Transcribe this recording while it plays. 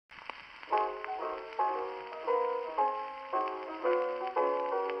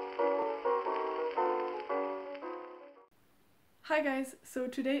Hi guys, so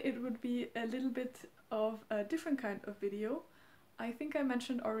today it would be a little bit of a different kind of video. I think I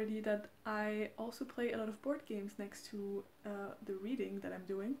mentioned already that I also play a lot of board games next to the reading that I'm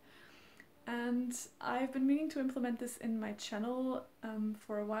doing. And I've been meaning to implement this in my channel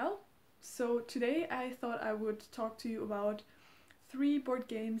for a while. So today I thought I would talk to you about 3 board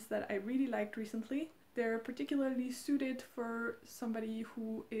games that I really liked recently. They're particularly suited for somebody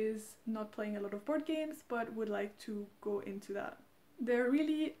who is not playing a lot of board games but would like to go into that. They're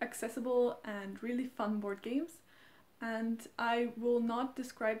really accessible and really fun board games, and I will not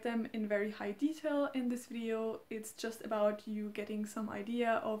describe them in very high detail in this video. It's just about you getting some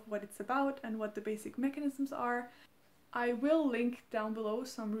idea of what it's about and what the basic mechanisms are. I will link down below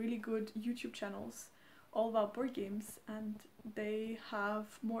some really good YouTube channels all about board games, and they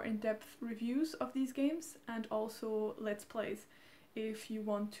have more in-depth reviews of these games and also let's plays if you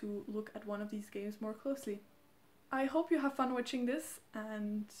want to look at one of these games more closely. I hope you have fun watching this,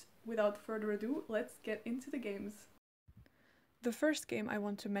 and without further ado, let's get into the games. The first game I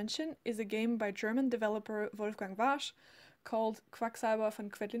want to mention is a game by German developer Wolfgang Warsch called Quacksalber von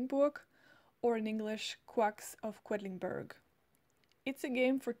Quedlinburg, or in English Quacks of Quedlinburg. It's a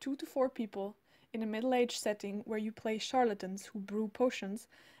game for 2 to 4 people in a middle-aged setting where you play charlatans who brew potions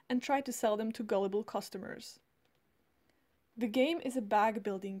and try to sell them to gullible customers. The game is a bag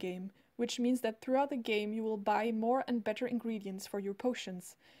building game, which means that throughout the game you will buy more and better ingredients for your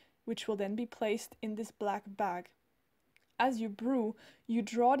potions, which will then be placed in this black bag. As you brew, you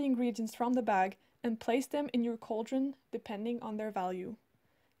draw the ingredients from the bag and place them in your cauldron depending on their value.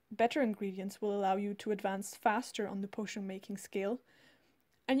 Better ingredients will allow you to advance faster on the potion making scale,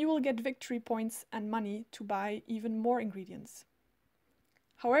 and you will get victory points and money to buy even more ingredients.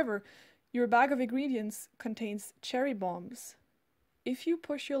 However, your bag of ingredients contains cherry bombs. If you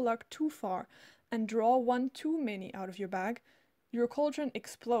push your luck too far and draw one too many out of your bag, your cauldron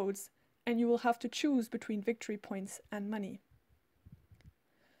explodes and you will have to choose between victory points and money.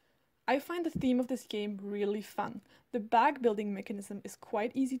 I find the theme of this game really fun. The bag building mechanism is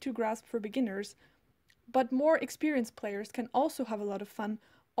quite easy to grasp for beginners, but more experienced players can also have a lot of fun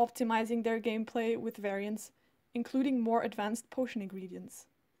optimizing their gameplay with variants, including more advanced potion ingredients.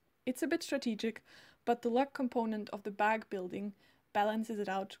 It's a bit strategic, but the luck component of the bag building balances it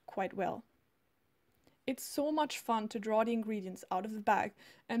out quite well. It's so much fun to draw the ingredients out of the bag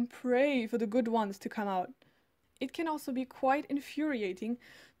and pray for the good ones to come out. It can also be quite infuriating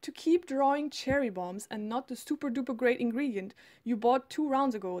to keep drawing cherry bombs and not the super duper great ingredient you bought 2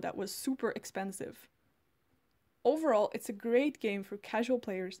 rounds ago that was super expensive. Overall, it's a great game for casual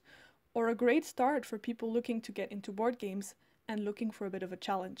players, or a great start for people looking to get into board games and looking for a bit of a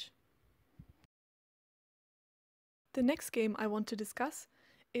challenge. The next game I want to discuss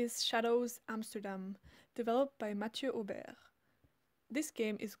is Shadows Amsterdam, developed by Mathieu Aubert. This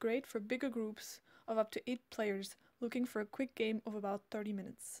game is great for bigger groups of up to 8 players looking for a quick game of about 30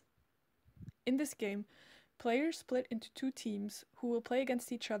 minutes. In this game, players split into 2 teams who will play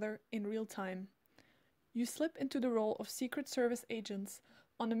against each other in real time. You slip into the role of Secret Service agents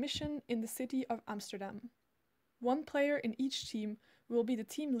on a mission in the city of Amsterdam. 1 player in each team will be the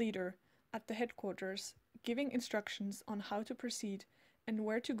team leader at the headquarters, giving instructions on how to proceed and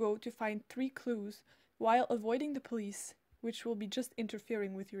where to go to find 3 clues while avoiding the police, which will be just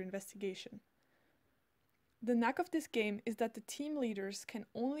interfering with your investigation. The knack of this game is that the team leaders can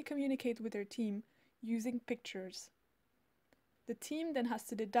only communicate with their team using pictures. The team then has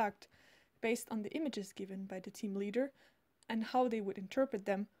to deduct, based on the images given by the team leader and how they would interpret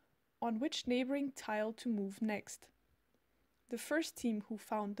them, on which neighboring tile to move next. The first team who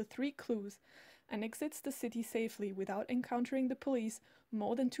found the 3 clues and exits the city safely without encountering the police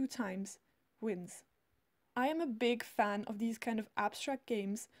more than 2 times wins. I am a big fan of these kind of abstract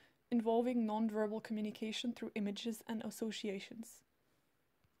games involving non-verbal communication through images and associations.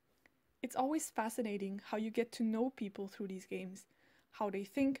 It's always fascinating how you get to know people through these games, how they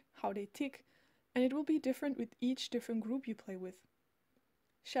think, how they tick, and it will be different with each different group you play with.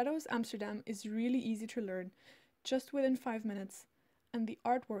 Shadows Amsterdam is really easy to learn, just within 5 minutes, and the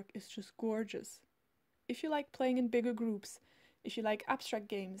artwork is just gorgeous. If you like playing in bigger groups, if you like abstract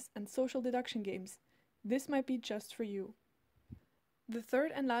games and social deduction games, this might be just for you. The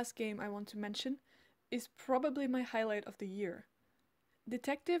third and last game I want to mention is probably my highlight of the year.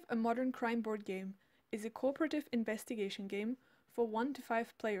 Detective, a modern crime board game, is a cooperative investigation game for 1 to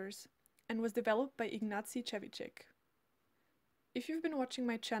 5 players and was developed by Ignacy Trzewiczek. If you've been watching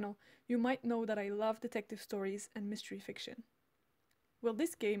my channel, you might know that I love detective stories and mystery fiction. Well,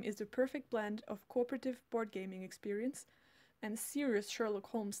 this game is the perfect blend of cooperative board gaming experience and serious Sherlock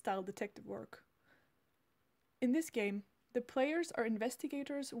Holmes style detective work. In this game, The players are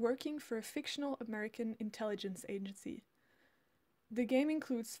investigators working for a fictional American intelligence agency. The game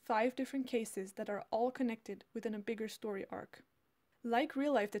includes 5 different cases that are all connected within a bigger story arc. Like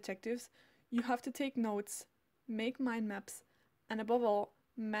real-life detectives, you have to take notes, make mind maps, and above all,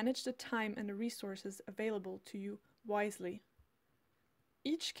 manage the time and the resources available to you wisely.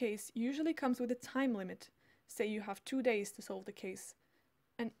 Each case usually comes with a time limit, say you have 2 days to solve the case,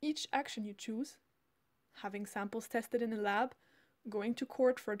 and each action you choose, having samples tested in a lab, going to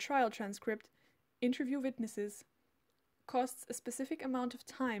court for a trial transcript, interview witnesses, costs a specific amount of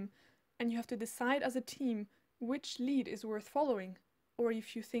time, and you have to decide as a team which lead is worth following, or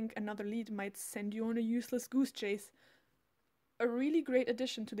if you think another lead might send you on a useless goose chase. A really great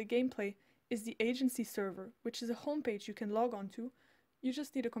addition to the gameplay is the agency server, which is a homepage you can log on to, you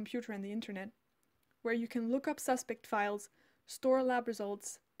just need a computer and the internet, where you can look up suspect files, store lab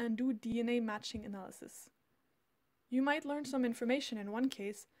results, and do DNA matching analysis. You might learn some information in one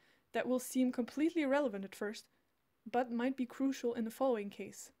case that will seem completely irrelevant at first, but might be crucial in the following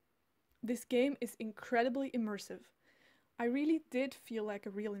case. This game is incredibly immersive. I really did feel like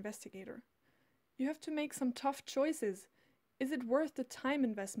a real investigator. You have to make some tough choices. Is it worth the time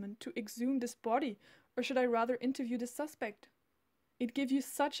investment to exhume this body, or should I rather interview the suspect? It gives you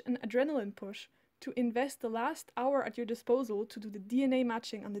such an adrenaline push to invest the last hour at your disposal to do the DNA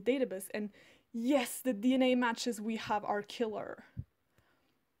matching on the database, and yes, the DNA matches, we have our killer.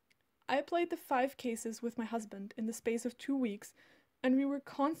 I played the 5 cases with my husband in the space of 2 weeks, and we were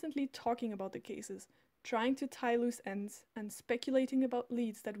constantly talking about the cases, trying to tie loose ends, and speculating about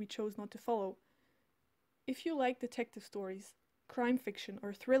leads that we chose not to follow. If you like detective stories, crime fiction,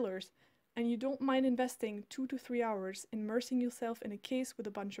 or thrillers, and you don't mind investing 2 to 3 hours immersing yourself in a case with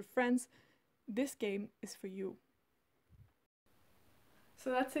a bunch of friends, this game is for you. So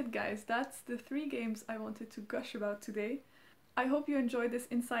that's it, guys. That's the 3 games I wanted to gush about today. I hope you enjoyed this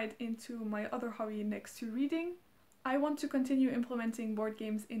insight into my other hobby next to reading. I want to continue implementing board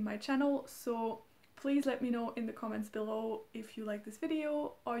games in my channel, so please let me know in the comments below if you like this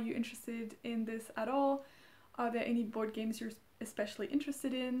video. Are you interested in this at all? Are there any board games you're especially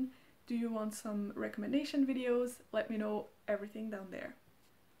interested in? Do you want some recommendation videos? Let me know everything down there.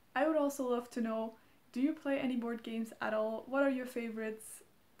 I would also love to know, do you play any board games at all? What are your favorites?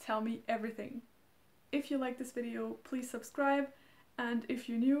 Tell me everything. If you like this video, please subscribe, and if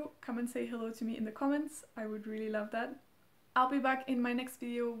you're new, come and say hello to me in the comments. I would really love that. I'll be back in my next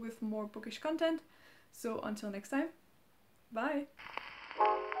video with more bookish content, so until next time, bye!